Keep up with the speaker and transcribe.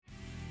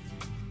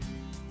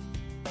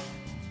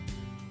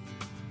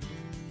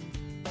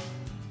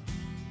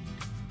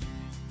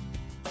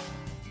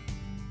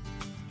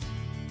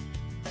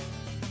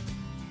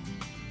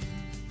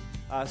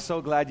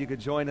So glad you could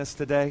join us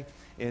today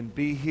and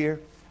be here.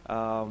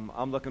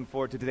 I'm looking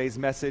forward to today's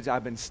message.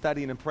 I've been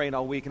studying and praying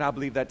all week, and I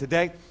believe that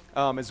today,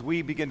 as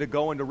we begin to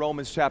go into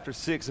Romans chapter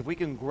 6, if we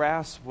can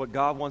grasp what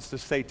God wants to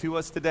say to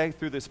us today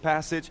through this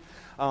passage,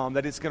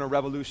 that it's going to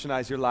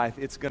revolutionize your life.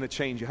 It's going to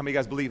change you. How many of you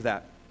guys believe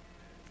that?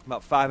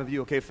 About 5 of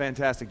you. Okay,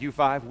 fantastic. You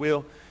 5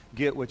 will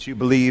get what you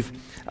believe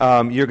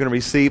you're going to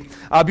receive.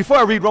 Before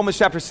I read Romans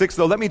chapter 6,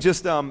 though, let me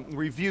just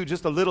review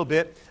just a little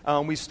bit.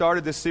 We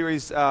started this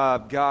series,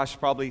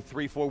 probably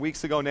 3-4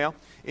 weeks ago now,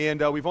 and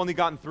we've only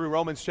gotten through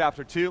Romans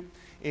chapter 2,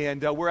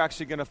 and we're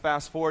actually going to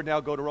fast forward now,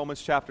 go to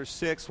Romans chapter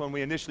 6. When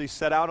we initially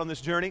set out on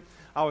this journey,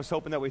 I was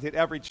hoping that we'd hit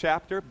every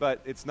chapter,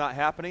 but it's not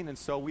happening, and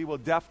so we will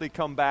definitely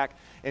come back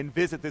and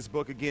visit this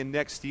book again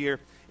next year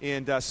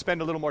and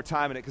spend a little more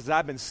time in it, because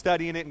I've been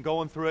studying it and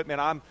going through it. Man,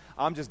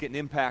 I'm just getting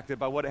impacted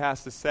by what it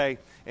has to say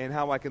and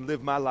how I can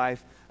live my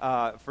life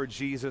for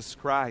Jesus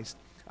Christ.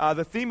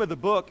 The theme of the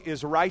book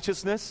is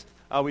righteousness.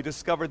 We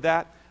discovered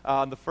that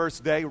on the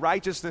first day.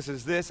 Righteousness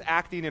is this: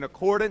 acting in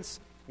accordance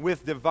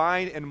with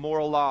divine and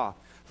moral law,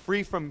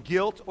 free from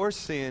guilt or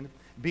sin,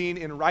 being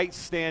in right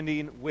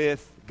standing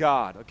with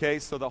God. Okay,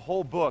 so the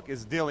whole book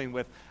is dealing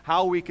with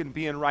how we can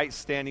be in right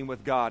standing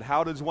with God.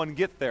 How does one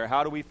get there?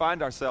 How do we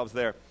find ourselves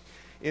there?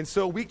 And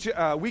so week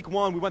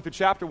 1, we went through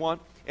chapter 1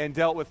 and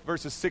dealt with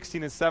verses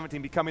 16 and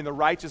 17, becoming the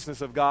righteousness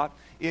of God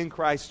in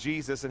Christ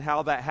Jesus, and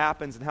how that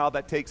happens and how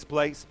that takes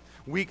place.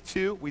 Week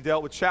 2, we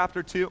dealt with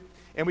chapter 2,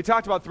 and we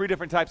talked about 3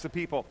 different types of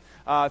people,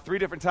 3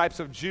 different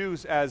types of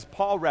Jews as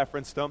Paul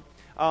referenced them,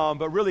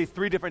 but really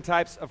 3 different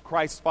types of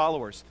Christ's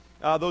followers.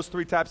 Those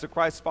 3 types of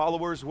Christ's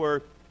followers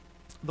were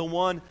the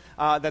one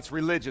that's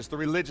religious, the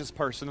religious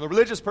person. And the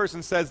religious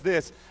person says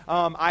this: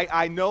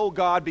 I know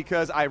God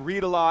because I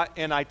read a lot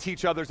and I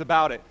teach others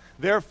about it.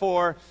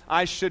 Therefore,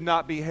 I should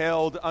not be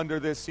held under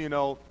this,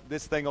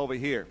 this thing over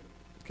here.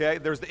 Okay?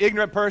 There's the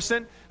ignorant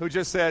person who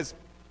just says,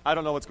 I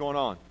don't know what's going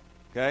on.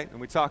 Okay? And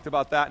we talked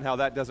about that and how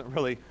that doesn't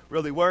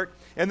really work.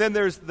 And then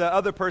there's the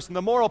other person,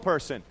 the moral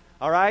person.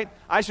 All right?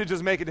 I should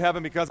just make it to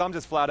heaven because I'm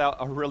just flat out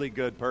a really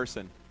good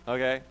person.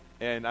 Okay?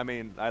 And I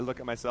mean, I look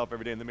at myself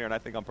every day in the mirror and I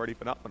think I'm pretty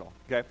phenomenal.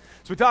 Okay,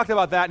 so we talked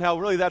about that and how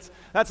really that's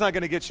not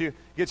going to get you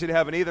to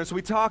heaven either. So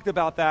we talked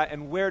about that,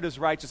 and where does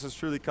righteousness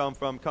truly come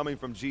from? Coming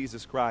from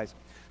Jesus Christ.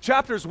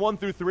 Chapters 1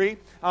 through 3,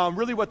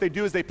 really what they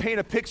do is they paint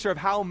a picture of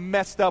how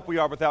messed up we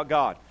are without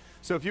God.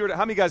 So how many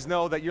of you guys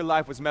know that your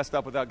life was messed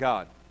up without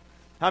God?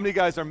 How many of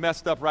you guys are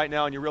messed up right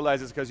now and you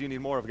realize it's because you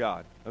need more of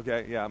God?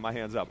 Okay, yeah, my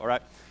hand's up. All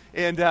right.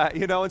 And,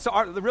 and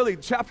so really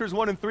chapters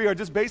 1 and 3 are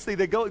just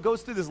basically, it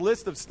goes through this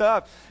list of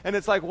stuff, and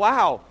it's like,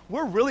 wow,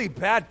 we're really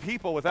bad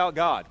people without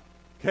God,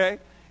 okay?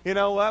 You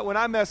know what? When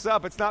I mess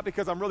up, it's not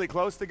because I'm really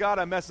close to God.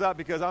 I mess up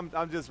because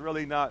I'm just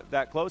really not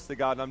that close to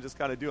God, and I'm just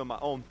kind of doing my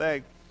own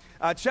thing.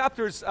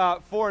 Chapters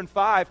 4 and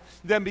 5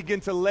 then begin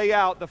to lay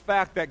out the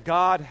fact that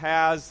God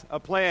has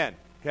a plan,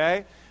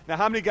 okay? Now,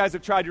 how many guys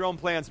have tried your own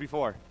plans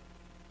before,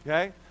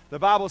 okay? The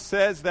Bible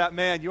says that,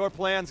 man, your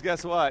plans,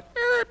 guess what?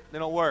 They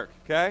don't work,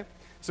 okay?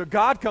 So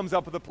God comes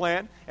up with a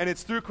plan, and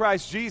it's through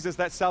Christ Jesus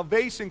that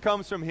salvation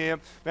comes from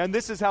Him. And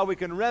this is how we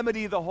can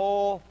remedy the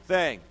whole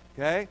thing,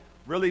 okay?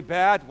 Really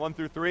bad, 1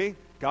 through 3.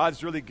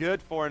 God's really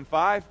good, 4 and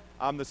 5.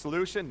 I'm the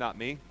solution, not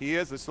me. He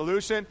is the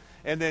solution.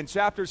 And then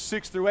chapters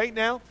 6 through 8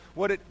 now,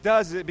 what it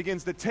does is it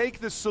begins to take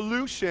the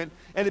solution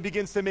and it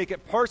begins to make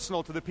it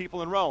personal to the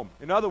people in Rome.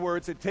 In other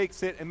words, it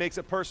takes it and makes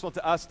it personal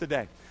to us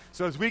today.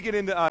 So as we get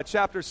into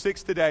chapter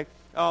 6 today,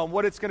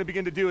 what it's going to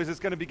begin to do is it's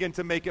going to begin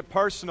to make it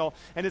personal,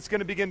 and it's going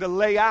to begin to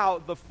lay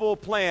out the full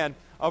plan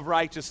of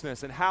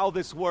righteousness and how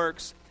this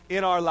works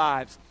in our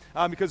lives.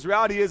 Because the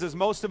reality is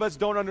most of us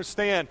don't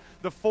understand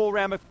the full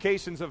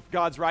ramifications of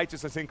God's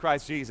righteousness in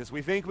Christ Jesus.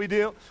 We think we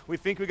do. We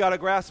think we got a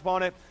grasp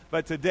on it.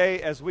 But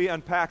today, as we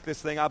unpack this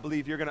thing, I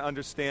believe you're going to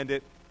understand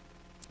it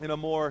in a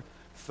more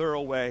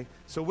thorough way.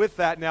 So with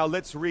that, now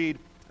let's read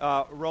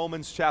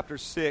Romans chapter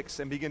 6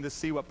 and begin to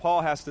see what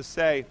Paul has to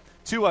say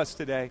to us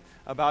today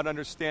about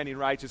understanding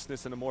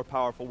righteousness in a more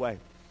powerful way.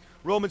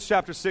 Romans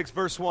chapter 6,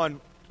 verse 1.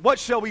 What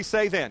shall we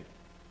say then?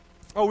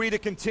 Are we to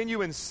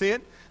continue in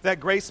sin that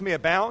grace may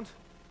abound?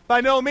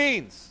 By no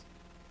means.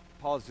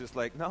 Paul's just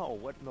like, no,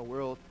 what in the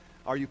world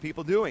are you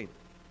people doing?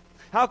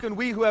 How can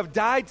we who have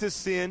died to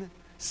sin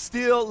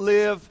still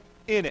live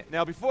in it?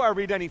 Now, before I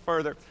read any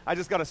further, I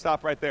just got to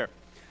stop right there.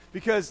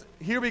 Because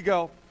here we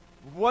go.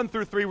 1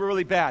 through 3 were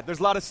really bad. There's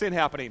a lot of sin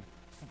happening.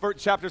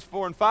 Chapters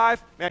 4 and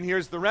 5, and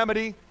here's the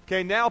remedy.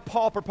 Okay, now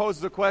Paul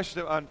proposes a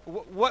question on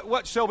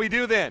what shall we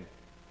do then?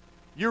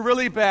 You're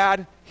really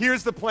bad.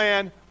 Here's the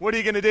plan. What are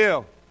you going to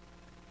do?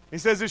 He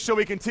says, shall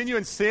we continue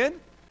in sin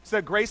so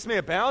that grace may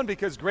abound,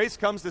 because grace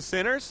comes to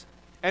sinners?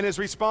 And his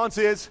response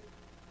is,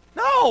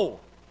 no.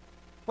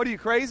 What, are you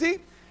crazy?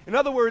 In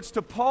other words,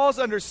 to Paul's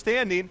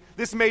understanding,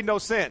 this made no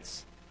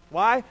sense.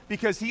 Why?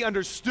 Because he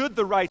understood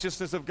the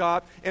righteousness of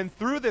God, and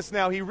through this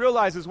now he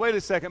realizes, wait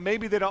a second,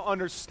 maybe they don't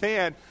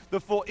understand the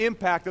full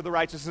impact of the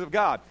righteousness of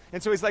God.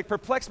 And so he's like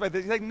perplexed by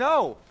this. He's like,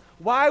 no,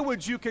 why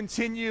would you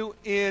continue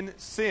in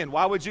sin?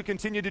 Why would you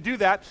continue to do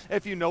that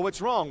if you know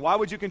it's wrong? Why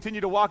would you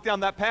continue to walk down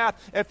that path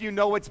if you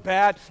know it's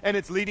bad and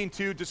it's leading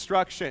to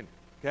destruction?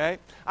 Okay?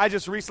 I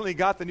just recently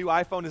got the new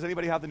iPhone. Does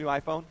anybody have the new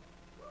iPhone?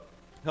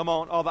 Come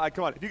on.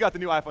 Come on. If you got the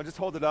new iPhone, just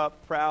hold it up.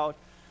 Proud.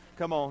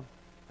 Come on.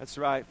 That's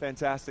right.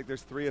 Fantastic.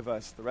 There's 3 of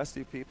us. The rest of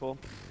you people,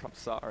 I'm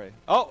sorry.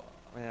 Oh,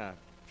 yeah.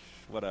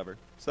 Whatever.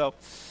 So,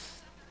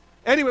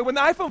 anyway, when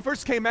the iPhone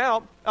first came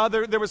out,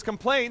 there was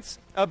complaints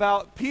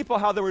about people,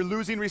 how they were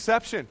losing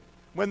reception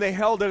when they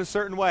held it a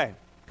certain way,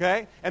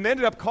 okay? And they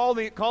ended up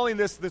calling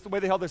this the way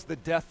they held this, the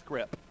death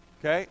grip,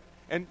 okay?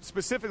 And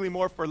specifically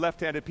more for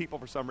left-handed people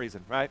for some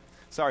reason, right?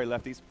 Sorry,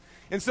 lefties.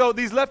 And so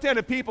these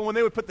left-handed people, when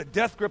they would put the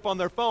death grip on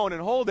their phone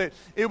and hold it,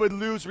 it would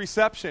lose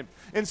reception.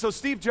 And so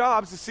Steve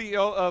Jobs, the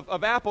CEO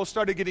of Apple,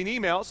 started getting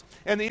emails,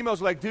 and the emails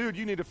were like, dude,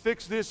 you need to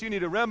fix this, you need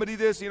to remedy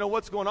this,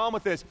 what's going on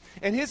with this?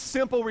 And his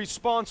simple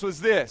response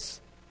was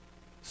this: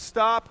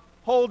 stop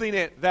holding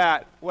it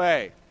that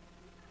way.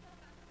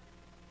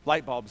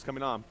 Light bulbs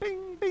coming on.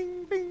 Bing,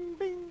 bing, bing,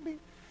 bing, bing.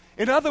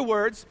 In other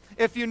words,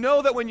 if you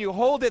know that when you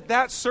hold it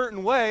that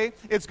certain way,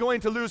 it's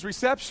going to lose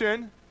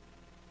reception,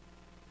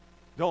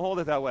 don't hold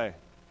it that way.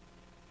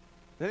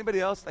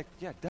 Anybody else? Like,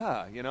 yeah,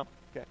 duh,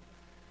 Okay.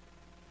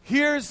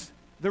 Here's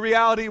the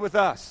reality with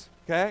us,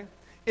 okay?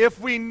 If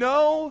we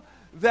know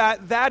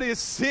that that is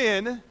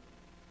sin,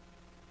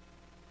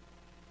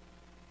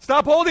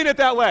 stop holding it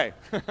that way.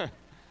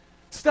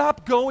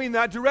 Stop going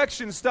that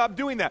direction. Stop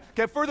doing that.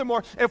 Okay,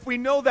 furthermore, if we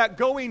know that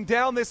going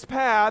down this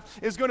path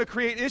is going to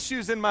create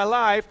issues in my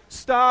life,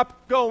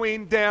 stop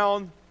going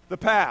down the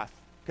path,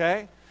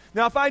 okay?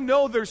 Now, if I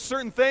know there's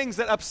certain things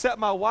that upset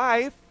my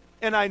wife,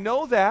 and I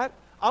know that,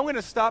 I'm going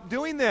to stop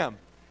doing them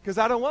because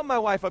I don't want my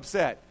wife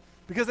upset,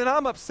 because then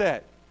I'm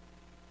upset.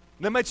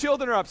 And then my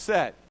children are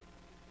upset.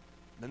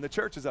 Then the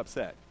church is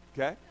upset,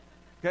 okay?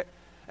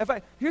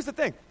 Okay. Here's the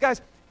thing.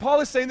 Guys,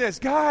 Paul is saying this.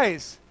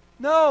 Guys,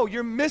 no,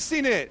 you're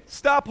missing it.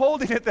 Stop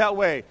holding it that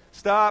way.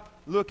 Stop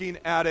looking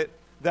at it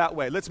that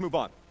way. Let's move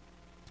on.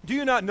 Do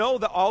you not know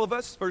that all of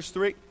us, verse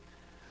 3,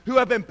 who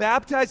have been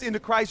baptized into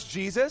Christ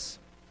Jesus,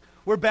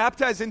 were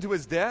baptized into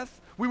his death?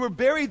 We were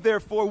buried,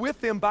 therefore,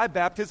 with him by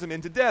baptism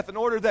into death, in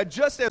order that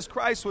just as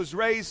Christ was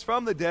raised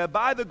from the dead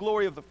by the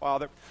glory of the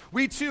Father,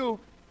 we too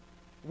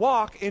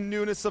walk in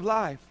newness of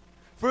life.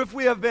 For if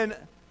we have been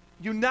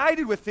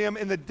united with him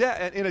in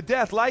a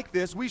death like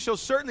this, we shall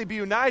certainly be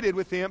united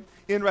with him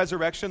in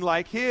resurrection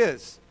like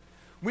his.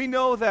 We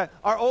know that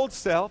our old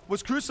self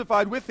was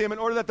crucified with him in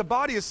order that the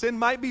body of sin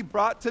might be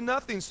brought to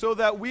nothing, so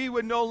that we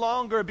would no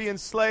longer be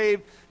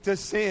enslaved to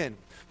sin.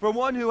 For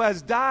one who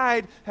has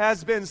died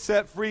has been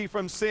set free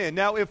from sin.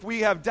 Now, if we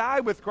have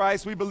died with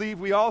Christ, we believe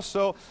we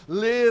also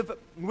live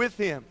with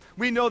him.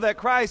 We know that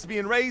Christ,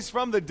 being raised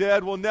from the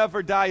dead, will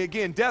never die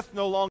again. Death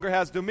no longer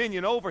has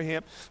dominion over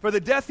him. For the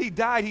death he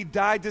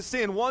died to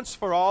sin once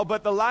for all,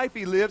 but the life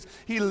he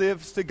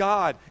lives to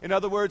God. In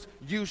other words,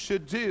 you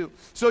should do.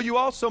 So you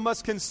also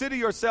must consider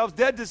yourselves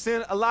dead to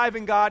sin, alive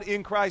in God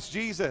in Christ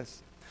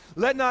Jesus.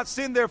 Let not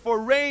sin,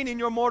 therefore, reign in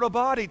your mortal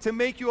body to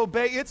make you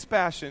obey its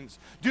passions.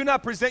 Do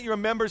not present your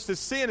members to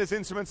sin as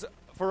instruments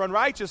for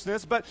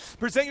unrighteousness, but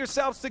present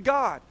yourselves to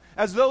God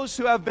as those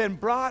who have been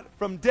brought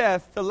from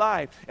death to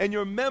life, and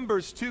your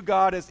members to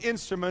God as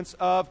instruments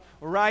of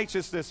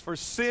righteousness. For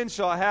sin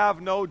shall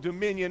have no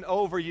dominion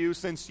over you,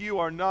 since you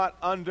are not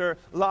under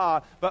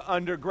law, but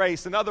under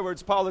grace. In other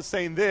words, Paul is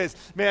saying this: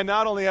 man,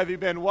 not only have you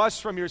been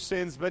washed from your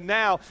sins, but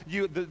now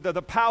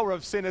the power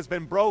of sin has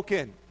been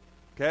broken.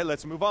 Okay,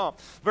 let's move on.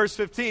 Verse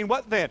 15,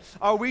 what then?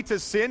 Are we to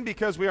sin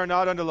because we are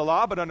not under the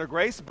law but under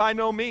grace? By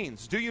no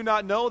means. Do you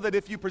not know that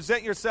if you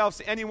present yourselves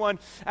to anyone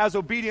as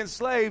obedient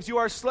slaves, you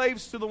are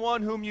slaves to the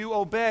one whom you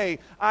obey,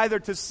 either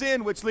to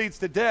sin, which leads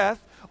to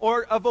death,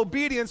 or of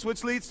obedience,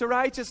 which leads to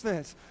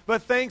righteousness?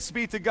 But thanks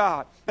be to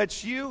God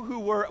that you who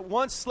were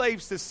once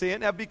slaves to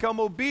sin have become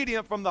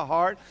obedient from the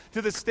heart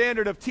to the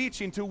standard of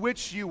teaching to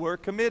which you were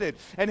committed.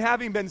 And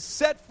having been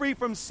set free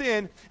from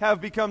sin,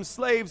 have become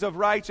slaves of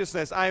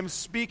righteousness. I am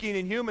speaking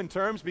in human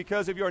terms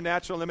because of your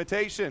natural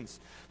limitations.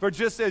 For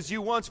just as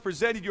you once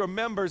presented your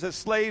members as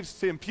slaves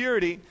to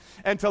impurity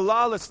and to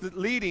lawlessness,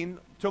 leading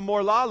to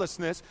more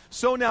lawlessness,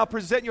 so now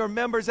present your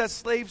members as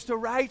slaves to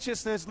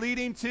righteousness,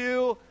 leading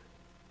to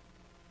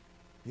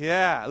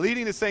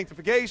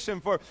sanctification.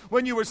 For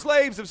when you were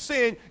slaves of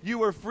sin, you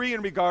were free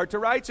in regard to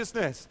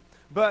righteousness.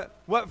 But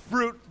what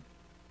fruit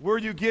were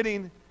you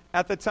getting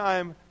at the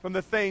time from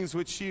the things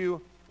which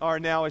you are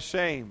now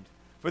ashamed?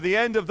 For the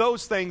end of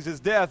those things is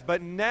death.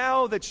 But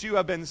now that you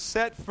have been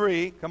set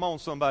free, come on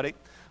somebody,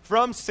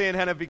 from sin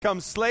and have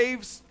become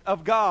slaves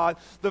of God,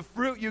 the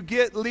fruit you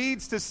get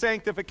leads to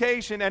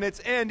sanctification, and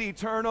its end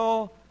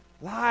eternal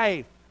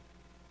life.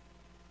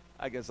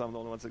 I guess I'm the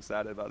only one that's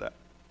excited about that.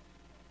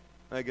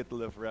 I get to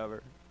live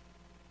forever.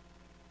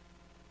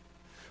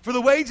 For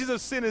the wages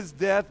of sin is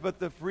death, but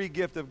the free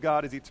gift of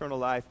God is eternal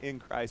life in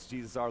Christ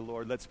Jesus our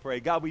Lord. Let's pray.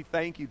 God, we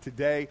thank you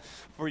today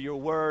for your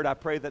word. I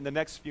pray that in the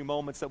next few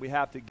moments that we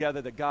have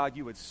together, that God,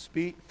 you would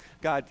speak,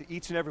 God, to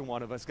each and every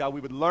one of us. God,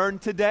 we would learn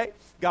today.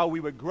 God, we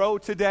would grow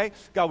today.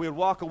 God, we would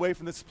walk away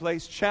from this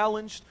place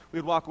challenged. We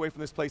would walk away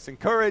from this place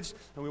encouraged.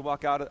 And we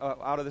walk out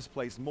of this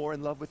place more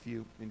in love with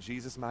you. In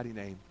Jesus' mighty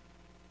name.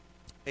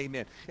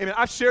 Amen. Amen.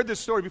 I've shared this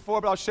story before,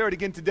 but I'll share it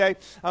again today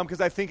because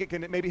I think it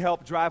can maybe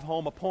help drive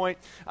home a point.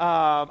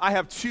 I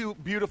have two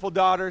beautiful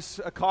daughters,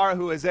 Cara,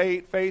 who is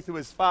 8, Faith, who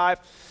is 5.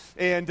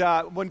 And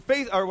when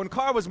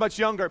Cara was much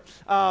younger,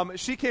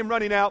 she came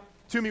running out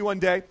to me one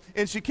day,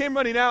 and she came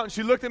running out, and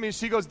she looked at me, and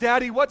she goes,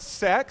 "Daddy, what's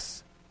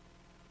sex?"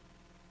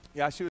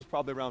 Yeah, she was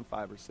probably around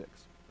 5 or 6.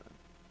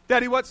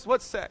 "Daddy, what's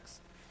sex?"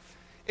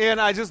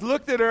 And I just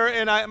looked at her,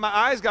 and my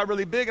eyes got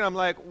really big, and I'm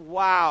like,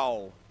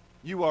 wow.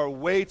 You are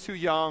way too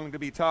young to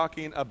be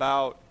talking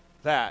about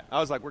that.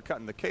 I was like, we're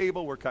cutting the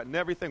cable, we're cutting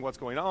everything, what's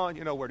going on,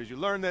 where did you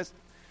learn this?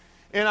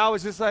 And I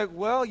was just like,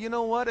 well, you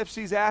know what, if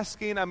she's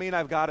asking,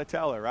 I've got to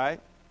tell her,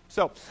 right?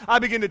 So I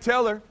begin to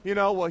tell her,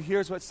 well,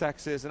 here's what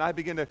sex is, and I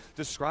begin to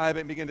describe it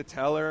and begin to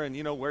tell her,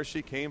 and where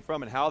she came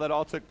from and how that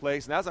all took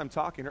place. And as I'm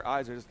talking, her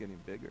eyes are just getting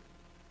bigger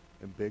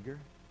and bigger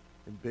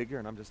and bigger,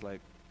 and I'm just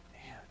like,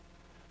 man.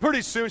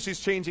 Pretty soon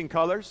she's changing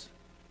colors.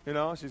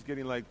 She's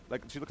getting like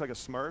she looks like a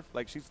Smurf.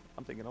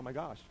 I'm thinking, oh my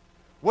gosh,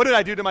 what did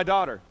I do to my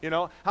daughter?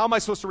 How am I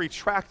supposed to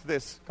retract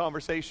this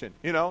conversation?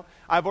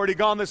 I've already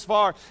gone this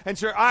far, and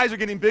so her eyes are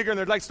getting bigger, and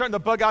they're like starting to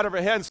bug out of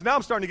her head. And so now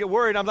I'm starting to get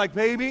worried. I'm like,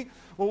 baby,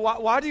 well,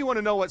 why do you want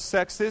to know what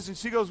sex is? And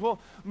she goes, well,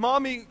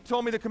 Mommy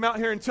told me to come out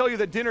here and tell you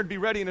that dinner'd be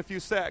ready in a few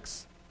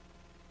secs.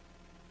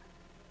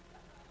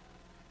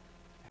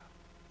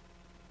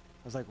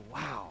 I was like,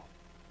 wow.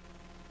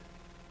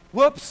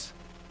 Whoops.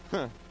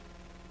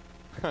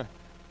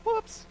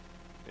 Whoops.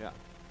 Yeah.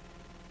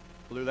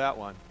 Blew that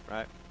one,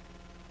 right?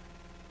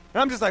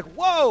 And I'm just like,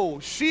 whoa,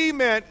 she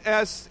meant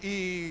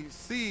S-E-C-S.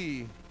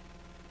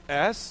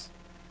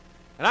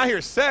 And I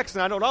hear sex,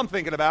 and I know what I'm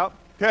thinking about,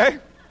 okay?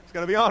 Just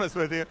going to be honest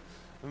with you.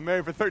 I've been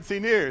married for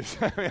 13 years.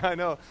 I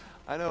know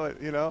it,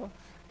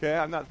 Okay,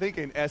 I'm not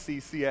thinking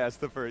S-E-C-S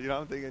the first,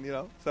 I'm thinking,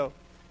 So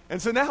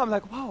now I'm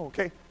like, whoa,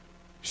 okay.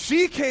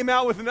 She came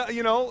out with,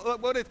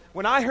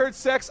 when I heard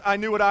sex, I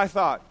knew what I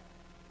thought,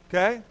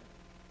 okay?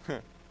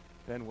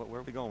 Then where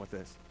are we going with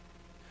this?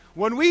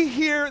 When we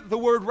hear the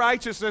word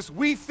righteousness,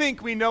 we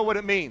think we know what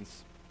it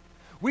means.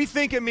 We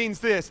think it means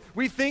this.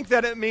 We think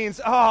that it means,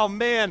 oh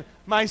man,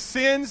 my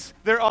sins,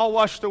 they're all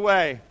washed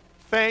away.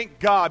 Thank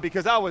God,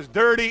 because I was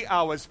dirty,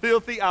 I was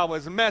filthy, I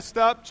was messed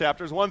up.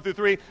 Chapters 1 through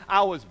 3,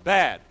 I was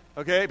bad,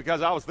 okay?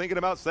 Because I was thinking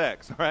about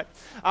sex, all right?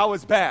 I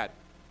was bad,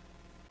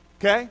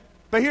 okay?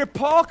 But here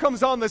Paul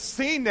comes on the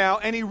scene now,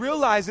 and he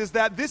realizes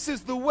that this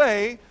is the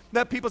way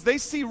that they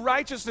see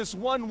righteousness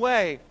one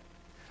way.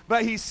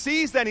 But he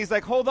sees that, and he's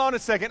like, hold on a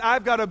second.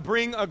 I've got to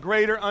bring a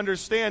greater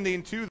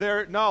understanding to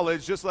their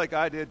knowledge, just like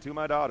I did to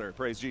my daughter.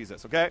 Praise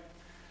Jesus, okay?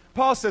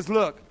 Paul says,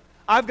 look,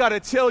 I've got to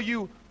tell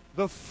you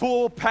the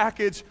full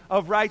package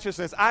of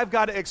righteousness. I've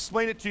got to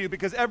explain it to you,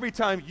 because every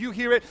time you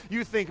hear it,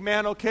 you think,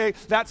 man, okay,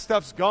 that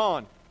stuff's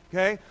gone,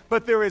 okay?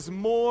 But there is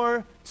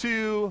more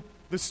to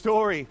the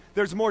story.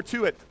 There's more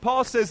to it.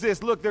 Paul says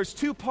this, look, there's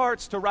 2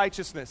 parts to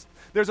righteousness.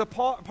 There's a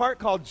part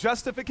called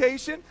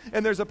justification,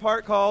 and there's a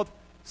part called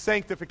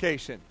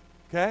sanctification.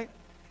 Okay?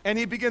 And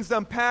he begins to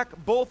unpack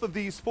both of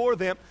these for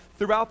them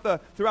throughout the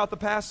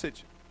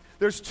passage.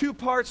 There's 2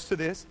 parts to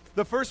this.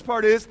 The first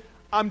part is,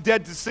 I'm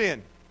dead to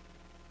sin.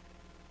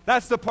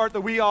 That's the part that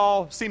we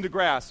all seem to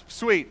grasp.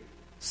 Sweet.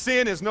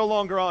 Sin is no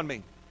longer on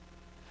me.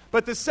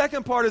 But the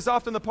second part is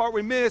often the part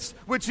we miss,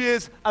 which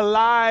is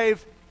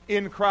alive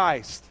in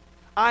Christ.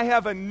 I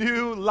have a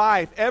new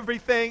life.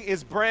 Everything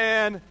is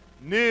brand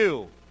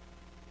new.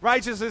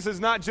 Righteousness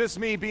is not just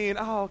me being,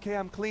 oh, okay,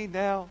 I'm clean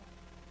now.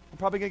 I'm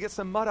probably going to get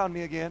some mud on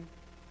me again.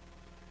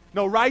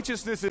 No,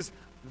 righteousness is,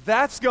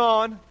 that's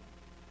gone,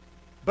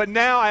 but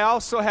now I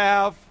also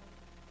have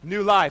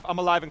new life. I'm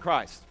alive in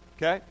Christ,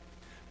 okay?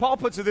 Paul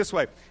puts it this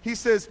way. He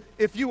says,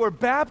 if you were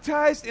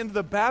baptized into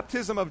the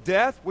baptism of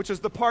death, which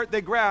is the part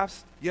they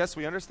grasped, yes,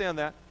 we understand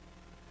that,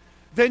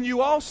 then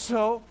you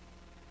also,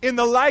 in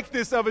the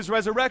likeness of his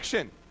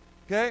resurrection,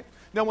 okay?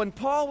 Now, when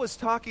Paul was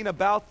talking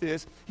about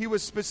this, he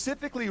was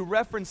specifically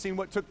referencing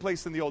what took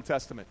place in the Old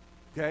Testament,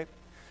 okay?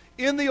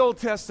 In the Old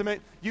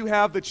Testament, you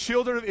have the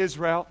children of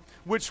Israel,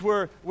 which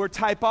were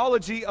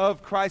typology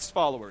of Christ's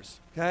followers,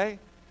 okay?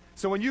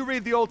 So when you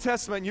read the Old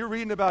Testament and you're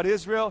reading about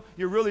Israel,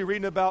 you're really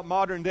reading about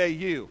modern day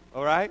you,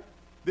 all right?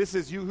 This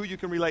is you, who you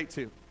can relate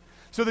to.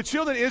 So the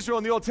children of Israel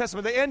in the Old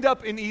Testament, they end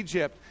up in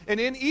Egypt. And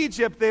in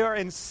Egypt, they are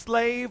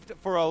enslaved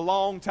for a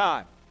long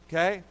time,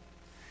 okay?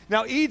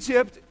 Now,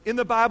 Egypt in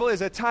the Bible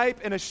is a type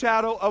and a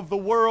shadow of the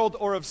world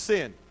or of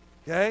sin,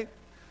 okay?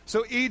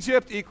 So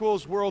Egypt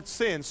equals world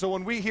sin. So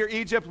when we hear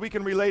Egypt, we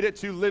can relate it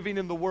to living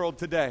in the world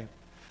today.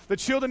 The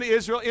children of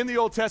Israel in the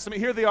Old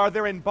Testament, here they are,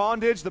 they're in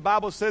bondage. The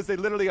Bible says they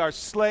literally are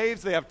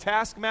slaves. They have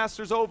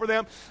taskmasters over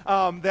them,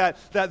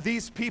 that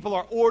these people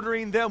are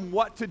ordering them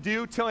what to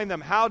do, telling them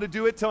how to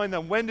do it, telling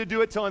them when to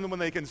do it, telling them when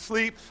they can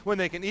sleep, when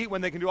they can eat,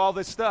 when they can do all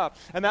this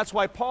stuff. And that's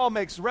why Paul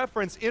makes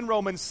reference in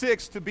Romans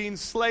 6 to being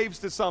slaves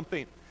to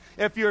something.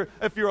 If you're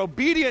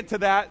obedient to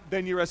that,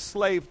 then you're a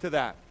slave to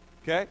that,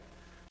 okay?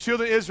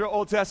 Children of Israel,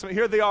 Old Testament,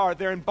 here they are.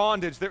 They're in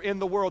bondage. They're in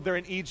the world. They're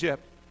in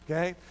Egypt.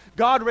 Okay?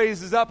 God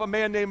raises up a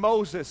man named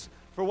Moses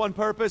for one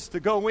purpose, to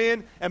go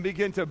in and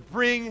begin to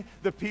bring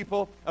the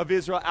people of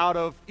Israel out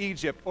of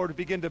Egypt, or to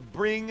begin to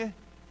bring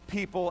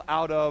people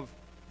out of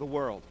the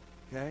world.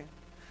 Okay?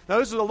 Now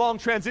this is a long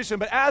transition,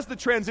 but as the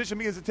transition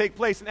begins to take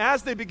place, and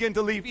as they begin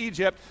to leave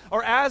Egypt,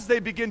 or as they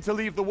begin to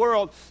leave the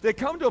world, they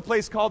come to a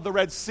place called the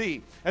Red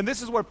Sea. And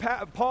this is where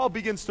Paul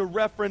begins to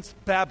reference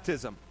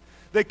baptism.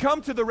 They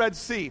come to the Red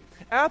Sea.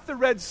 At the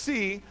Red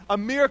Sea, a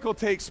miracle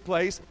takes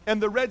place,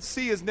 and the Red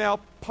Sea is now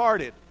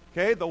parted.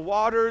 Okay, the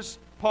waters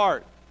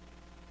part.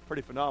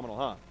 Pretty phenomenal,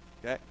 huh?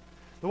 Okay,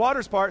 the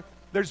waters part.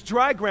 There's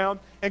dry ground,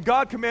 and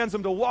God commands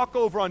them to walk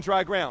over on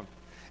dry ground.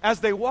 As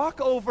they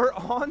walk over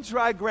on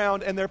dry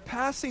ground and they're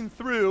passing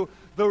through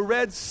the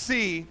Red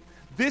Sea,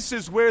 this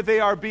is where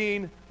they are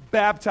being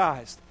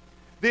baptized.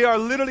 They are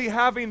literally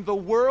having the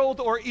world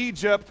or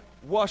Egypt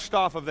washed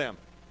off of them.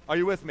 Are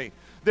you with me?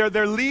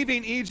 They're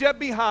leaving Egypt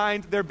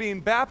behind. They're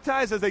being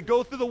baptized as they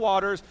go through the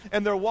waters,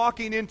 and they're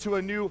walking into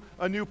a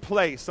new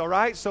place, all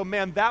right? So,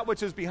 man, that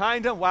which is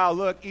behind them, wow,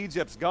 look,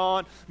 Egypt's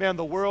gone. Man,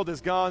 the world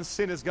is gone.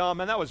 Sin is gone.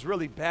 Man, that was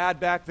really bad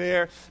back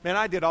there. Man,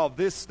 I did all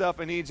this stuff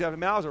in Egypt.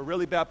 Man, I was a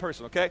really bad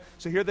person, okay?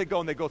 So here they go,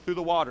 and they go through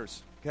the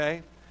waters,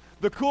 okay?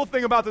 The cool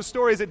thing about the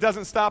story is it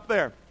doesn't stop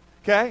there,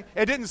 okay?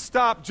 It didn't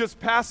stop just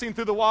passing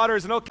through the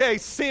waters and, okay,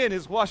 sin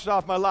is washed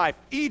off my life.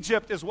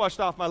 Egypt is washed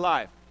off my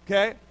life,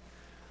 okay?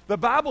 The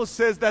Bible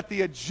says that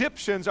the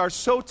Egyptians are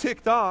so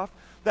ticked off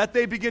that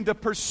they begin to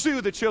pursue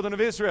the children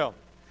of Israel.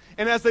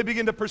 And as they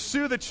begin to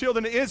pursue the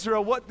children of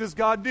Israel, what does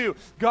God do?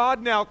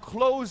 God now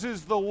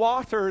closes the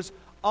waters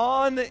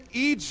on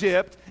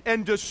Egypt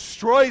and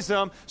destroys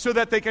them so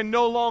that they can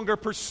no longer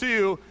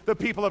pursue the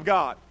people of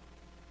God.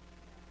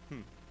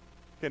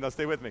 Okay, now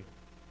stay with me.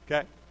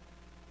 Okay?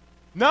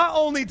 Not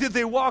only did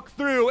they walk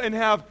through and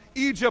have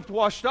Egypt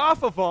washed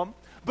off of them,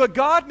 but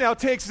God now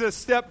takes it a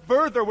step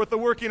further with the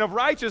working of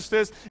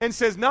righteousness and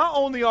says, not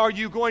only are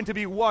you going to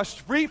be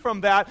washed free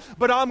from that,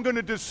 but I'm going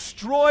to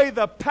destroy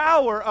the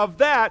power of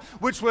that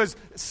which was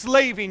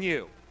slaving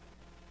you.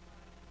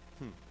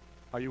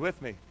 Are you with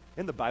me?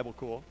 Isn't the Bible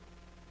cool?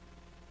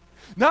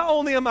 Not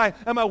only am I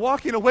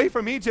walking away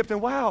from Egypt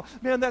and wow,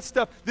 man, that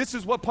stuff, this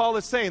is what Paul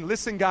is saying.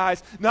 Listen,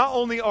 guys, not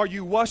only are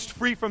you washed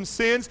free from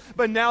sins,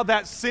 but now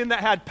that sin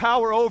that had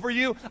power over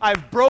you,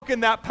 I've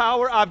broken that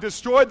power, I've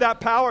destroyed that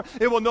power.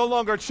 It will no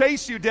longer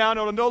chase you down,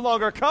 it will no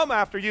longer come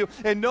after you,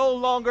 and no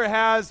longer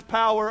has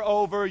power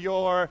over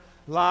your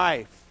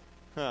life.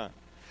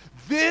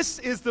 This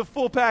is the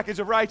full package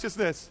of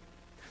righteousness.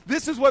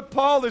 This is what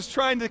Paul is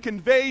trying to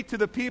convey to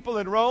the people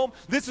in Rome.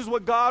 This is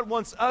what God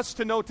wants us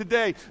to know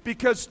today.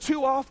 Because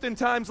too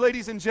oftentimes,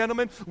 ladies and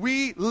gentlemen,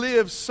 we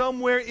live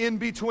somewhere in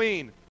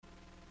between.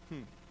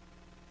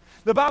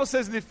 The Bible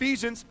says in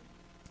Ephesians,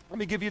 let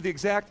me give you the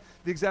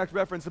exact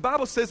reference. The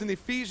Bible says in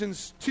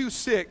Ephesians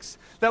 2:6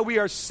 that we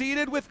are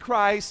seated with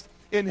Christ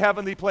in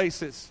heavenly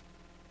places.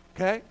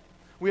 Okay?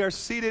 We are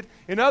seated.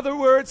 In other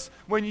words,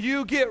 when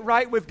you get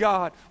right with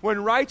God,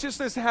 when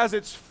righteousness has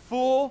its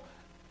full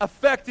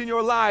effect in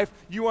your life,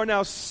 you are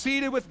now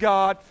seated with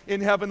God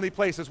in heavenly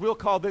places. We'll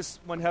call this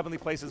one heavenly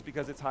places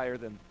because it's higher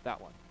than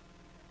that one.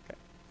 Okay.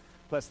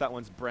 Plus that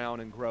one's brown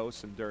and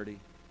gross and dirty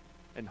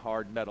and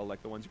hard metal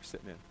like the ones you're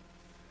sitting in.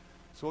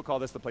 So we'll call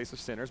this the place of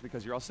sinners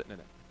because you're all sitting in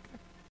it. Okay.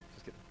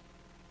 Just kidding.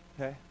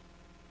 Okay.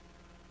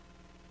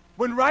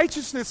 When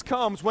righteousness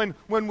comes, when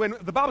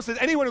the Bible says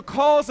anyone who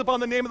calls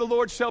upon the name of the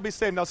Lord shall be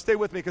saved. Now stay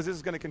with me because this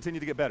is going to continue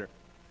to get better.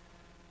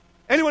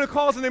 Anyone who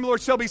calls on the name of the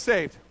Lord shall be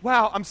saved.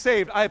 Wow, I'm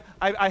saved.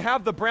 I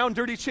have the brown,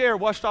 dirty chair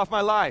washed off my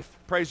life.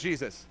 Praise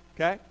Jesus.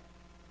 Okay?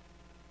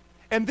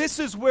 And this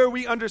is where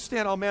we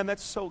understand, oh man,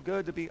 that's so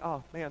good to be,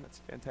 oh man, that's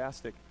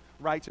fantastic.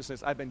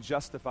 Righteousness, I've been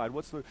justified.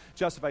 What's the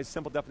justified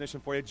simple definition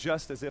for you?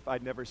 Just as if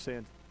I'd never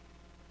sinned.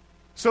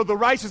 So the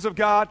righteousness of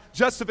God,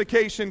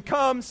 justification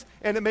comes,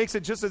 and it makes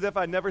it just as if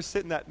I'd never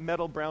sit in that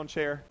metal brown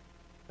chair.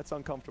 That's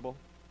uncomfortable.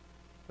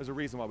 There's a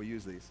reason why we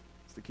use these.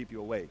 It's to keep you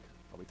awake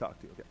while we talk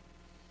to you, okay?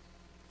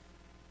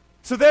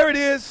 So there it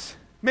is.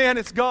 Man,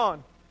 it's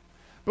gone.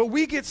 But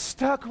we get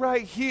stuck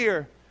right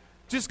here,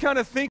 just kind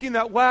of thinking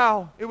that,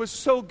 wow, it was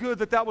so good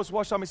that was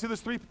washed off me. See, there's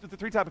three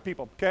types of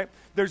people, okay?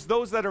 There's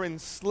those that are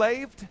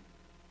enslaved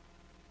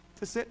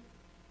to sin.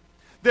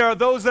 There are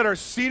those that are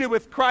seated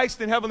with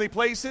Christ in heavenly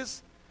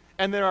places,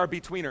 and there are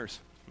betweeners.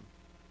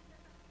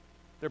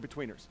 They're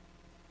betweeners.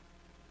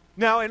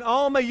 Now, in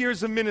all my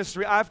years of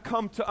ministry, I've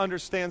come to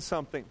understand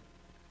something.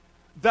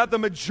 That the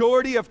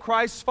majority of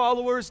Christ's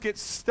followers get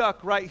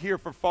stuck right here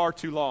for far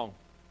too long.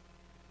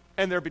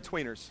 And they're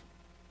betweeners.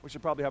 We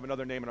should probably have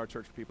another name in our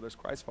church for people. There's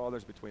Christ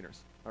followers, betweeners.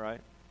 All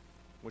right?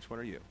 Which one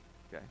are you?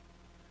 Okay.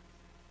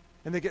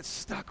 And they get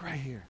stuck right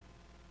here.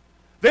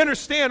 They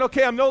understand,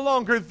 okay, I'm no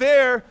longer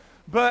there,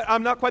 but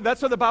I'm not quite.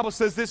 That's what the Bible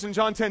says this in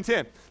John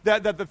 10:10.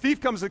 That the thief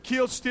comes to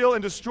kill, steal,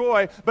 and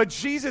destroy, but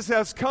Jesus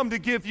has come to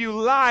give you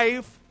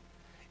life,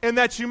 and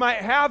that you might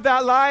have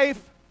that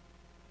life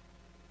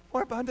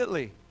more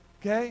abundantly.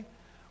 Okay?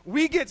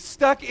 We get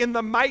stuck in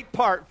the might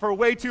part for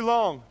way too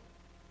long.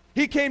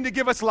 He came to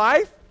give us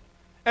life,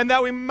 and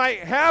that we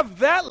might have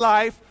that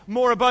life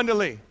more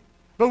abundantly.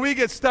 But we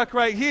get stuck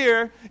right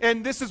here,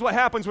 and this is what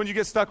happens when you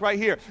get stuck right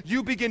here.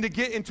 You begin to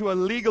get into a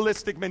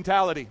legalistic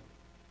mentality.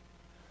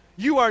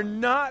 You are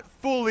not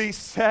fully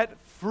set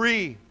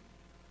free.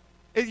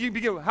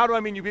 How do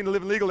I mean you begin to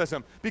live in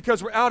legalism?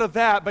 Because we're out of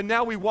that, but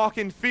now we walk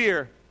in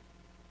fear,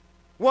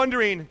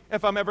 wondering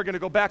if I'm ever going to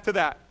go back to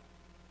that.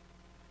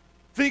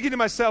 Thinking to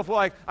myself,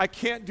 well, I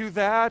can't do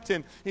that,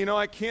 and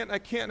I can't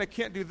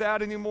do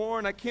that anymore,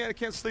 and I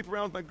can't sleep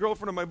around with my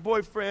girlfriend or my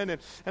boyfriend,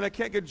 and I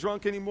can't get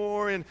drunk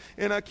anymore, and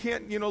I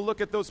can't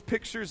look at those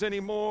pictures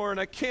anymore, and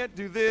I can't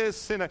do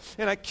this, and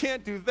I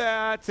can't do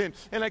that,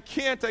 and I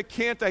can't.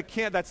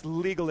 That's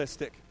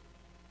legalistic.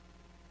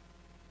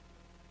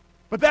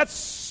 But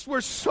that's where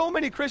so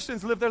many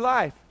Christians live their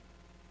life.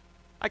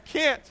 I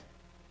can't,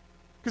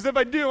 because if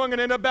I do, I'm going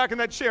to end up back in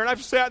that chair, and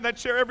I've sat in that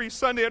chair every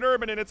Sunday at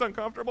Urban, and it's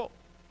uncomfortable.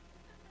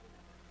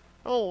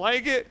 I don't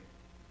like it,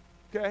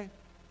 okay?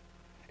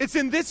 It's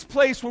in this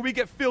place where we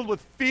get filled with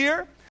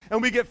fear,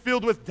 and we get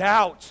filled with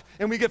doubt,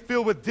 and we get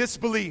filled with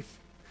disbelief.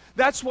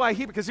 That's why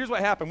because here's what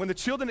happened. When the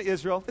children of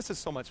Israel, this is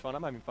so much fun.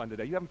 I'm having fun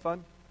today. You having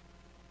fun?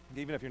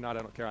 Even if you're not, I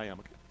don't care. I am,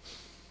 okay?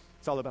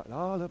 It's all about,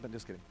 I'm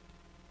just kidding.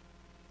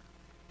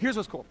 Here's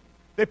what's cool.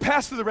 They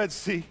passed through the Red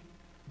Sea,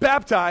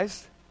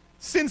 baptized,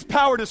 sin's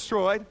power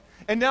destroyed,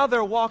 and now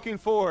they're walking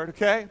forward,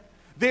 okay?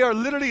 They are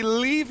literally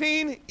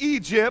leaving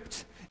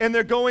Egypt, and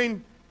they're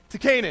going to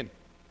Canaan.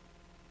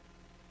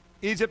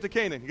 Egypt to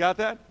Canaan. You got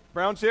that?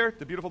 Brown chair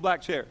to beautiful black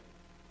chair.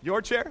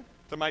 Your chair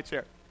to my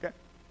chair. Okay?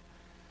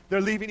 They're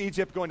leaving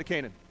Egypt, going to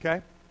Canaan.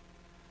 Okay?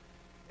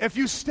 If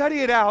you study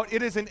it out,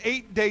 it is an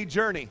 8-day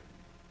journey.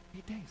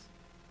 8 days.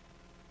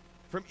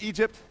 From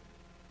Egypt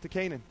to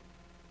Canaan.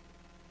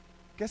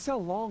 Guess how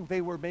long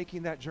they were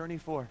making that journey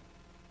for?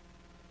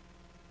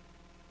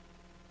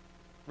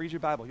 Read your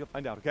Bible. You'll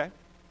find out, okay?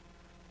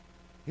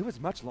 It was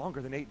much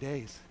longer than 8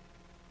 days.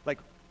 Like,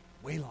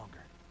 way longer.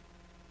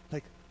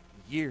 Like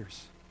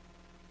years.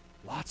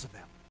 Lots of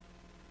them.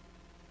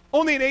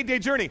 Only an 8-day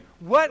journey.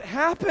 What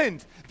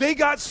happened? They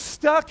got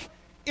stuck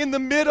in the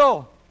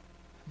middle.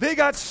 They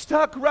got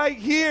stuck right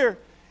here.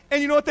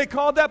 And you know what they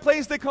called that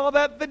place? They called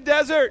that the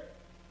desert.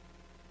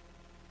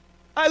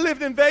 I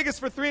lived in Vegas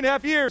for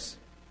 3.5 years.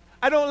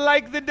 I don't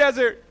like the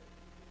desert.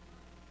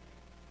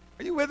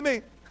 Are you with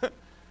me?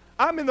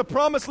 I'm in the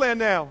promised land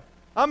now.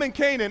 I'm in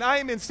Canaan. I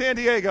am in San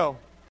Diego.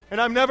 And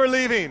I'm never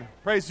leaving.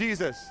 Praise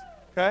Jesus.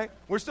 Okay?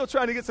 We're still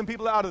trying to get some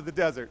people out of the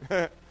desert.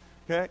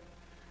 Okay?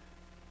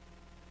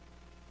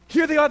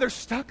 Here they are. They're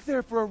stuck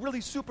there for a really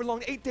super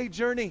long 8-day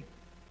journey.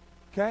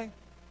 Okay?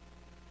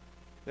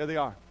 There they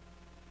are.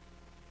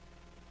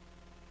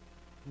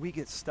 We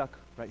get stuck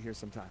right here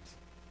sometimes.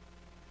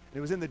 And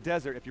it was in the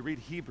desert. If you read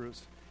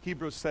Hebrews,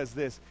 Hebrews says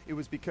this. It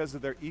was because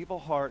of their evil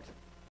heart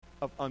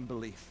of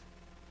unbelief.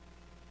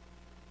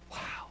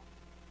 Wow.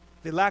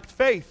 They lacked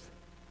faith.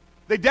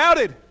 They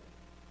doubted.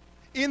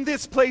 In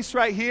this place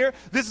right here,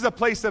 this is a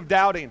place of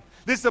doubting.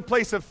 This is a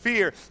place of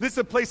fear. This is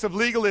a place of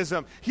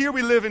legalism. Here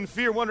we live in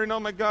fear, wondering, oh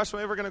my gosh, am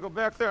I ever going to go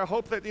back there? I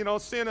hope that,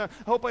 sin, I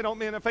hope I don't,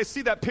 man, if I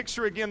see that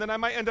picture again, then I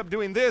might end up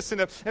doing this.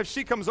 And if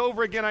she comes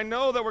over again, I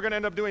know that we're going to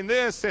end up doing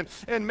this.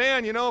 And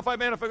man,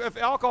 if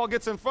alcohol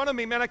gets in front of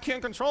me, man, I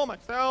can't control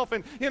myself.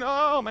 And,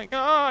 oh my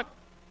God.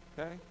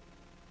 Okay?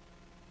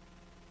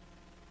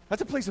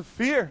 That's a place of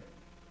fear.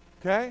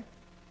 Okay?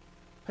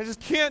 I just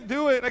can't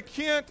do it. I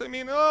can't.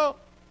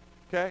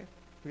 Okay?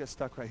 We got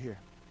stuck right here.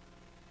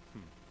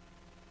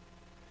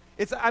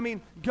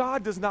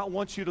 God does not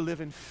want you to live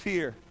in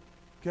fear.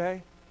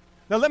 Okay?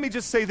 Now let me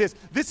just say this.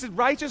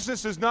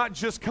 Righteousness does not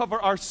just cover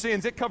our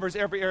sins. It covers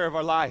every area of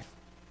our life.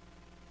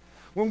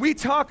 When we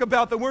talk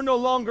about that we're no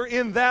longer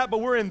in that, but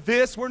we're in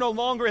this, we're no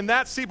longer in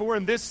that seat, but we're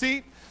in this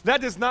seat, that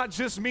does not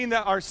just mean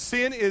that our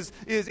sin is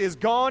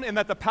gone and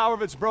that the power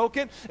of it's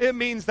broken. It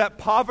means that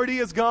poverty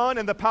is gone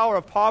and the power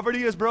of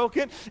poverty is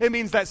broken. It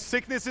means that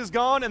sickness is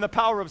gone and the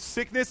power of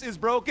sickness is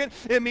broken.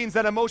 It means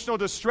that emotional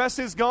distress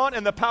is gone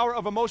and the power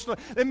of emotional.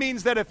 It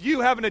means that if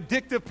you have an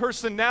addictive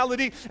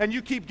personality and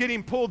you keep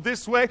getting pulled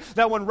this way,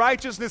 that when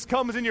righteousness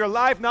comes in your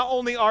life, not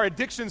only are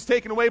addictions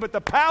taken away, but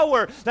the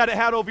power that it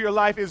had over your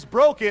life is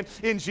broken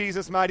in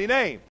Jesus' mighty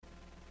name.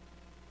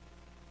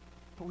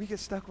 But we get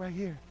stuck right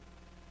here.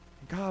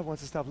 God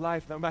wants us to have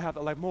life that we might have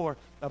that life more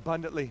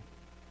abundantly.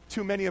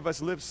 Too many of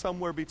us live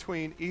somewhere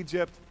between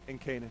Egypt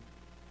and Canaan.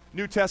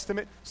 New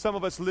Testament, some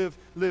of us live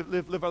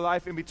our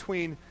life in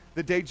between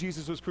the day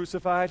Jesus was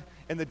crucified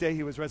and the day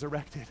he was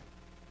resurrected.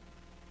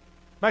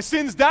 My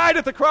sins died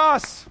at the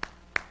cross.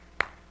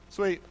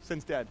 Sweet,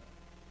 sin's dead.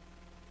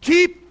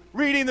 Keep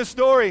reading the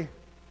story.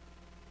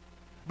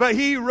 But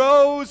he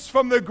rose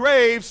from the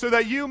grave so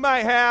that you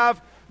might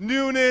have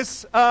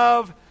newness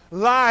of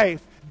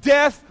life.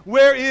 Death,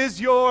 where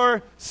is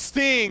your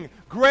sting?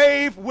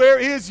 Grave, where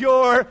is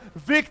your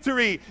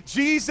victory?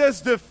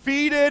 Jesus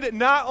defeated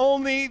not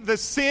only the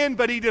sin,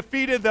 but he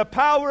defeated the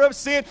power of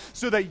sin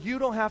so that you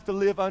don't have to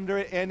live under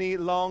it any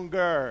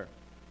longer.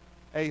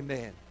 Amen.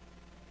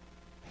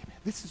 Amen.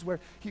 This is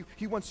where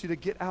he wants you to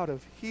get out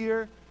of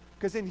here,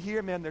 because in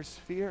here, man, there's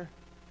fear.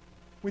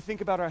 We think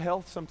about our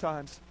health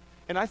sometimes,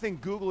 and I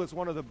think Google is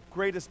one of the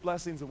greatest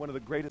blessings and one of the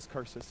greatest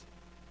curses.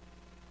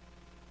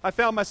 I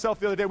found myself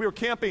the other day, we were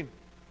camping.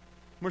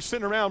 We're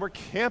sitting around, we're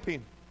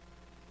camping.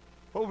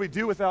 What would we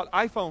do without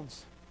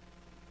iPhones?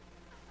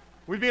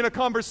 We'd be in a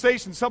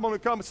conversation, someone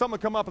would come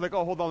up and like,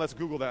 oh, hold on, let's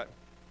Google that.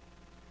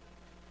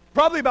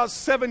 Probably about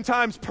 7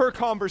 times per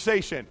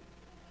conversation.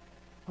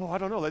 Oh, I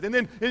don't know. And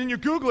then you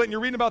Google it and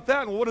you're reading about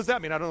that, and what does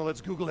that mean? I don't know,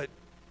 let's Google it.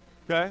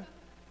 Okay?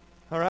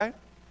 All right?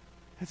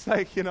 It's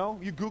like,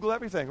 you Google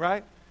everything,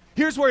 right?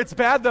 Here's where it's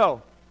bad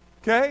though,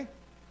 okay?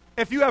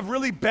 If you have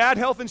really bad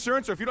health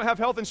insurance, or if you don't have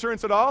health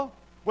insurance at all,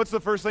 what's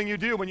the first thing you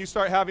do when you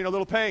start having a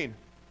little pain?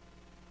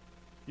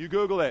 You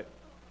Google it.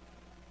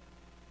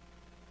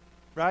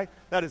 Right?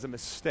 That is a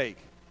mistake.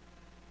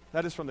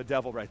 That is from the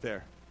devil right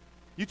there.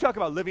 You talk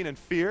about living in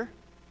fear,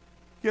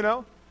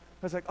 I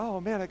was like, oh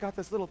man, I got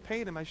this little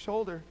pain in my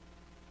shoulder.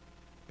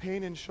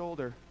 Pain in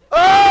shoulder.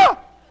 Ah!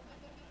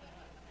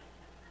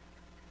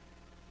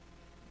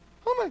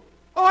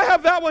 Oh, I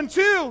have that one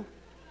too.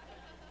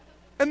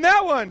 And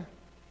that one.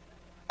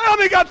 I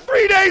only got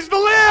 3 days to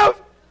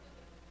live.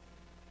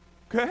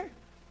 Okay?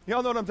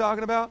 Y'all know what I'm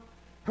talking about?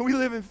 And we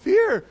live in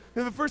fear.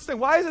 And the first thing,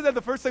 why is it that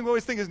the first thing we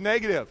always think is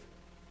negative?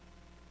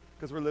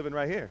 Because we're living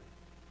right here.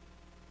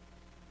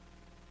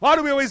 Why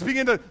do we always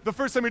the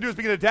first thing we do is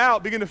begin to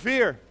doubt, begin to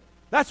fear?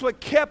 That's what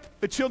kept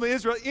the children of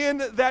Israel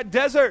in that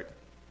desert.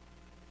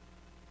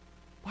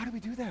 Why do we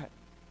do that?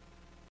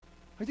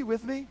 Are you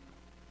with me?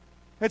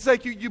 It's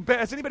like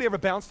has anybody ever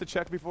bounced a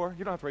check before?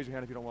 You don't have to raise your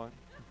hand if you don't want.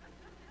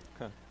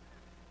 Huh.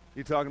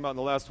 You talking about in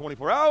the last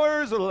 24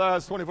 hours or the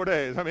last 24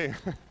 days? I mean,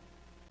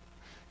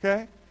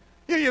 okay?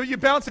 You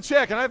bounce a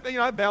check, and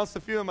I've bounced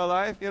a few in my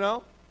life,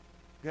 Okay?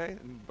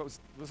 And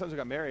sometimes we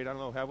got married, I don't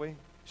know, have we?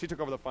 She took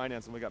over the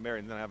finance and we got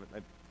married, and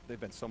then they've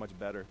been so much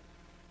better.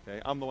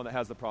 Okay? I'm the one that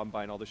has the problem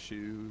buying all the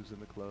shoes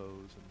and the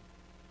clothes.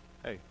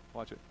 And hey,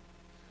 watch it.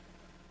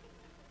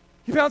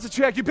 You bounce a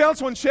check, you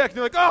bounce one check, and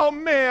you're like, oh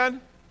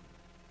man,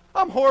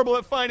 I'm horrible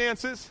at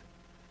finances.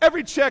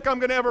 Every check I'm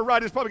going to ever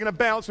write is probably going to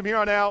bounce from here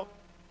on out.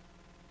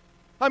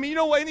 I mean, you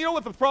know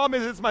what the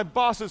problem is? It's my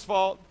boss's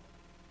fault.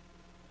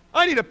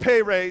 I need a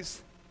pay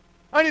raise.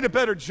 I need a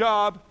better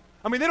job.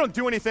 I mean, they don't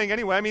do anything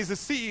anyway. I mean, he's the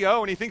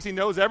CEO and he thinks he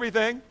knows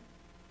everything.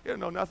 He doesn't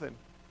know nothing.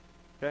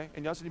 Okay?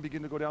 And you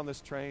begin to go down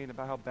this train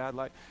about how bad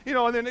life,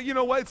 and then, you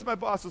know what? It's my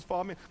boss's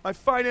fault. I mean, my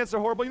finances are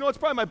horrible. It's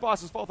probably my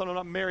boss's fault that I'm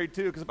not married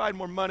too, because if I had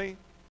more money,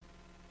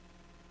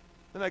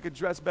 then I could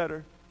dress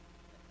better.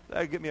 Then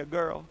I could get me a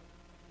girl.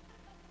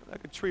 I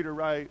could treat her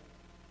right.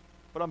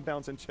 But I'm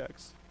bouncing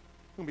checks.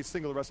 I'm going to be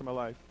single the rest of my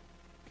life.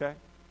 Okay?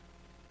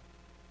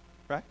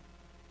 Right?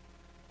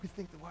 We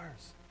think the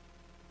worst.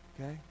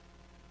 Okay?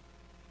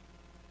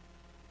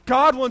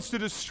 God wants to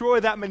destroy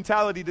that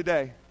mentality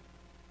today.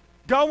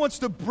 God wants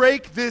to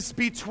break this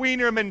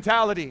betweener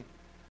mentality.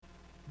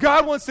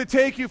 God wants to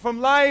take you from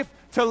life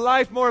to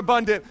life more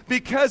abundant,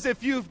 because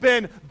if you've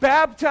been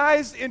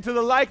baptized into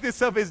the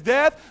likeness of his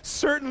death,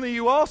 certainly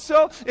you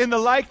also in the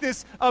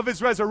likeness of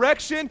his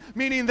resurrection,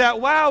 meaning that,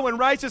 wow, when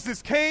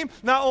righteousness came,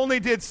 not only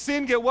did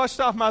sin get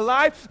washed off my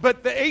life,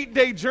 but the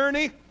 8-day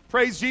journey,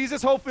 praise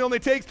Jesus, hopefully only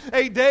takes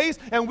 8 days,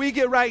 and we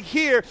get right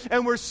here,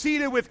 and we're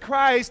seated with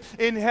Christ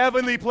in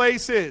heavenly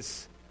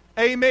places.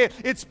 Amen.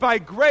 It's by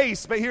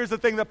grace, but here's the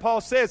thing that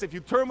Paul says. If you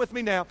turn with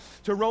me now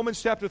to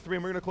Romans chapter 3,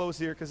 and we're going to close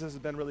here because this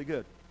has been really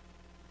good.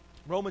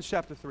 Romans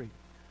chapter 3,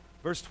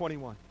 verse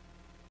 21.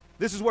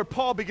 This is where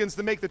Paul begins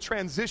to make the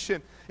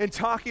transition in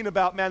talking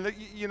about, man,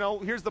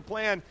 here's the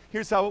plan,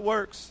 here's how it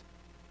works.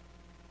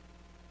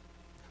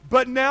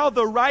 But now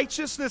the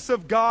righteousness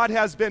of God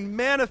has been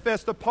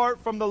manifest apart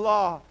from the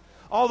law.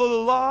 Although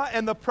the law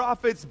and the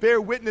prophets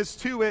bear witness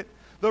to it,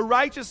 the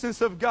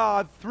righteousness of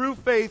God through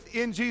faith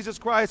in Jesus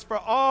Christ for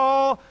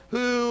all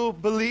who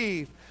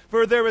believe.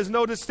 For there is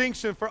no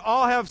distinction, for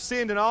all have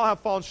sinned and all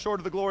have fallen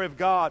short of the glory of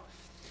God,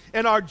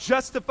 and are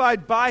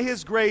justified by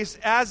his grace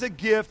as a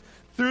gift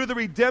through the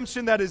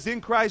redemption that is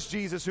in Christ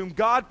Jesus, whom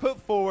God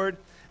put forward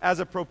as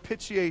a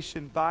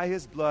propitiation by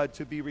his blood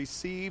to be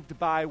received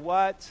by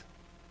what?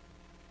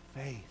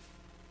 Faith.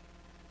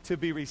 To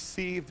be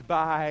received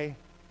by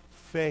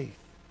faith.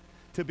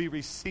 To be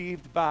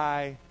received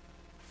by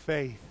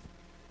faith.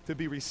 To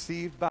be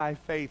received by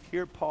faith.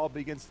 Here Paul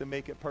begins to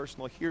make it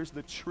personal. Here's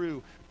the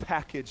true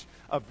package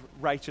of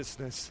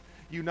righteousness.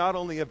 You not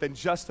only have been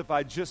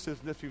justified just as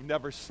if you've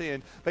never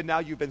sinned, but now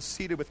you've been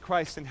seated with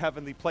Christ in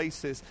heavenly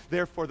places.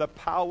 Therefore, the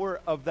power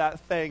of that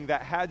thing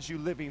that had you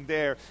living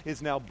there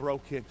is now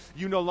broken.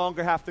 You no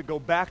longer have to go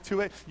back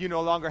to it. You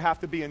no longer have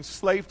to be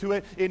enslaved to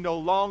it. It no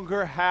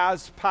longer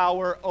has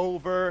power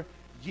over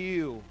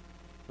you.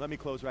 Let me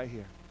close right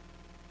here.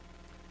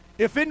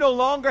 if it no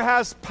longer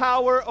has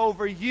power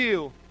over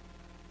you,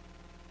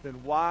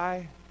 then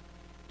why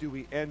do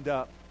we end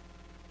up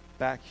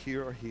back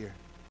here or here?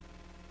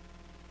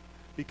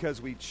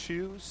 Because we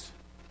choose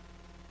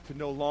to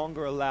no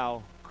longer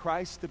allow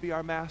Christ to be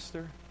our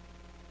master,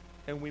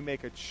 and we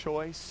make a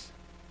choice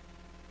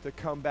to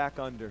come back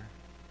under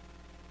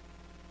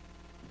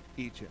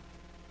Egypt.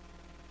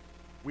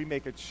 We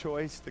make a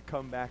choice to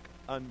come back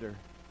under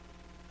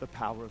the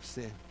power of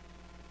sin.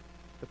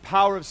 The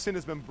power of sin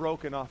has been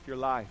broken off your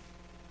life.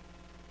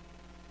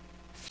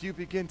 If you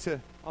begin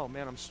to, oh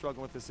man, I'm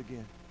struggling with this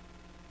again,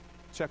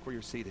 check where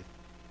you're seated.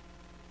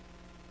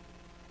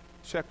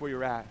 Check where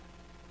you're at.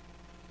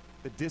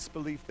 The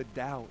disbelief, the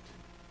doubt,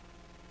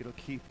 it'll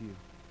keep you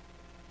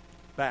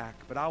back.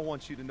 But I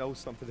want you to know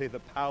something today. The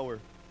power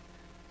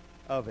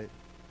of it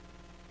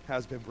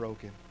has been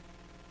broken.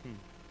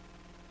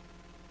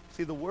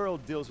 See, the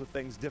world deals with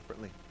things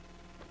differently.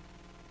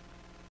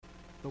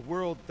 The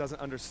world doesn't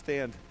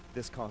understand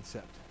this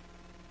concept.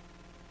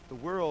 The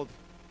world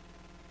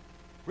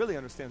really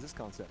understands this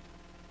concept.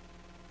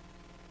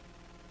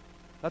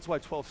 That's why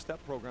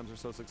 12-step programs are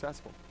so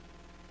successful.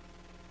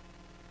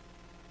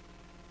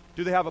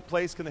 Do they have a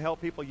place? Can they help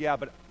people? Yeah,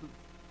 but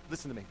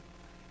listen to me.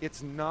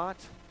 It's not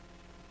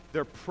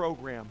their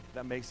program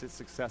that makes it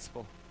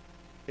successful.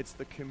 It's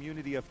the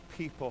community of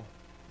people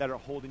that are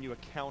holding you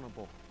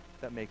accountable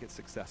that make it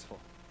successful.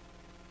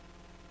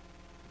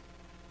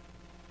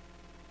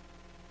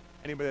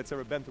 Anybody that's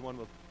ever been through one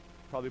will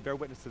probably bear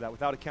witness to that.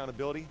 Without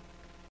accountability,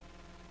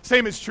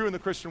 same is true in the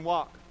Christian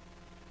walk.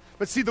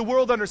 But see, the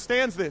world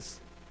understands this,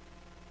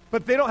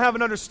 but they don't have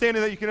an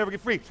understanding that you can never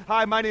get free.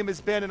 Hi, my name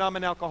is Ben, and I'm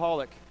an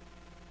alcoholic.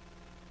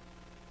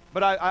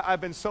 But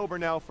I've been sober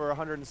now for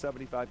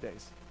 175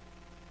 days.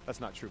 That's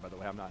not true, by the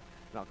way. I'm not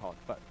an alcoholic.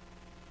 But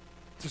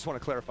just want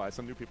to clarify.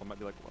 Some new people might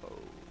be like, whoa.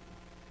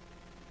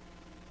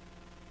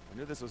 I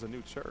knew this was a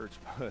new church,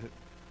 but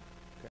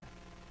okay.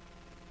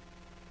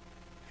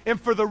 And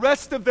for the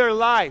rest of their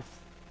life,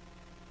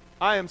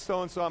 I am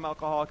so-and-so, I'm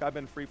alcoholic. I've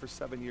been free for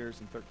 7 years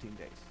and 13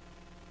 days.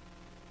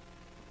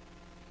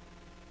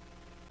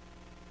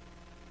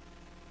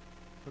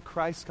 But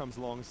Christ comes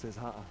along and says,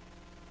 no.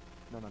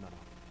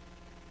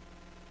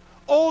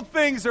 Old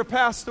things are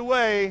passed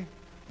away.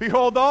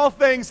 Behold, all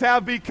things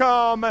have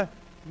become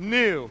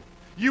new.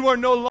 You are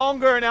no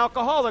longer an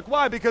alcoholic.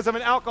 Why? Because an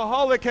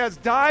alcoholic has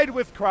died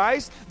with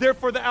Christ.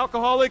 Therefore, the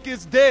alcoholic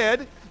is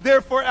dead.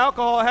 Therefore,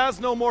 alcohol has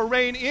no more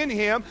reign in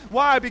him.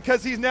 Why?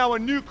 Because he's now a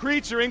new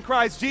creature in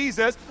Christ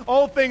Jesus.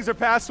 Old things are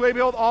passed away.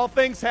 Behold, all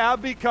things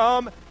have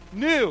become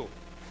new.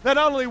 That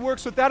not only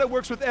works with that, it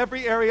works with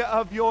every area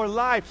of your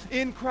life.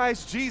 In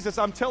Christ Jesus,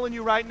 I'm telling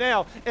you right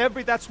now,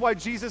 that's why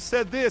Jesus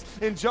said this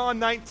in John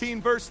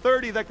 19, verse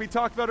 30, like we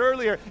talked about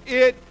earlier.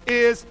 It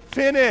is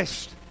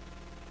finished.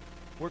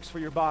 Works for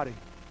your body.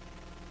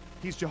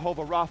 He's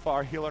Jehovah Rapha,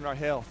 our healer and our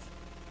health.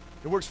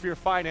 It works for your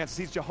finances.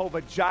 He's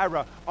Jehovah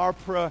Jireh, our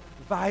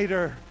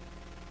provider.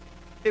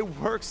 It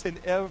works in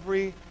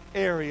every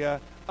area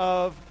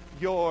of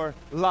your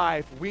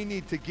life. We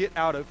need to get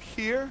out of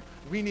here.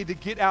 We need to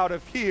get out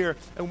of here,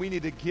 and we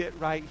need to get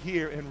right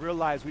here and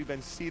realize we've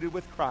been seated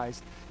with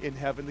Christ in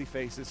heavenly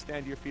faces.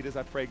 Stand to your feet as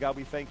I pray. God,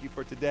 we thank you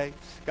for today.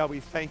 God, we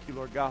thank you,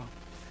 Lord God.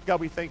 God,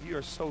 we thank you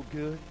are so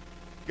good.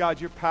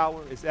 God, your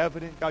power is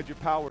evident. God, your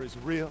power is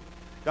real.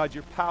 God,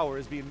 your power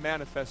is being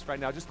manifest right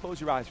now. Just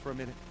close your eyes for a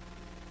minute,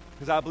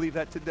 because I believe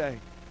that today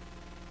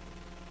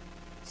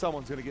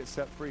someone's going to get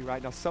set free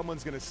right now.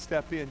 Someone's going to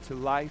step into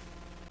life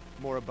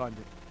more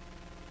abundant.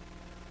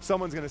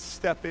 Someone's going to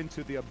step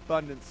into the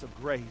abundance of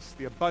grace,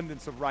 the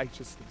abundance of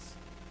righteousness.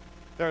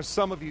 There are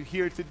some of you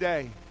here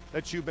today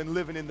that you've been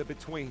living in the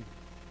between.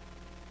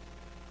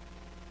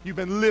 You've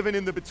been living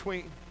in the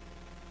between.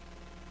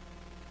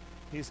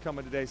 He's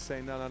coming today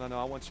saying, no,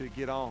 I want you to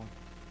get on.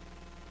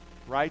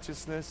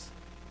 Righteousness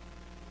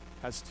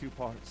has two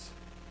parts.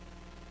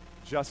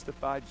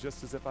 Justified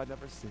just as if I'd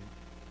never sinned.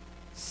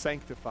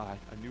 Sanctified,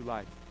 a new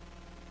life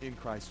in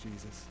Christ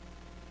Jesus.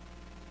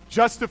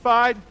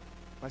 Justified,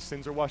 my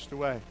sins are washed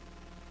away.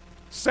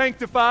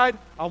 Sanctified,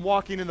 I'm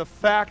walking in the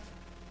fact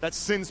that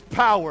sin's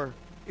power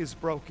is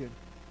broken.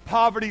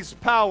 Poverty's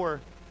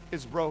power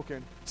is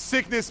broken.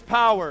 Sickness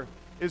power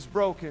is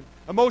broken.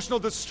 Emotional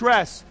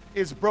distress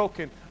is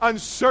broken.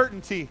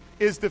 Uncertainty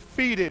is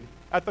defeated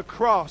at the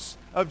cross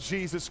of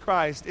Jesus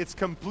Christ. It's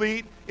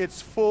complete,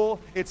 it's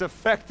full, it's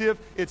effective,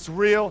 it's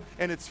real,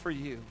 and it's for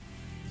you.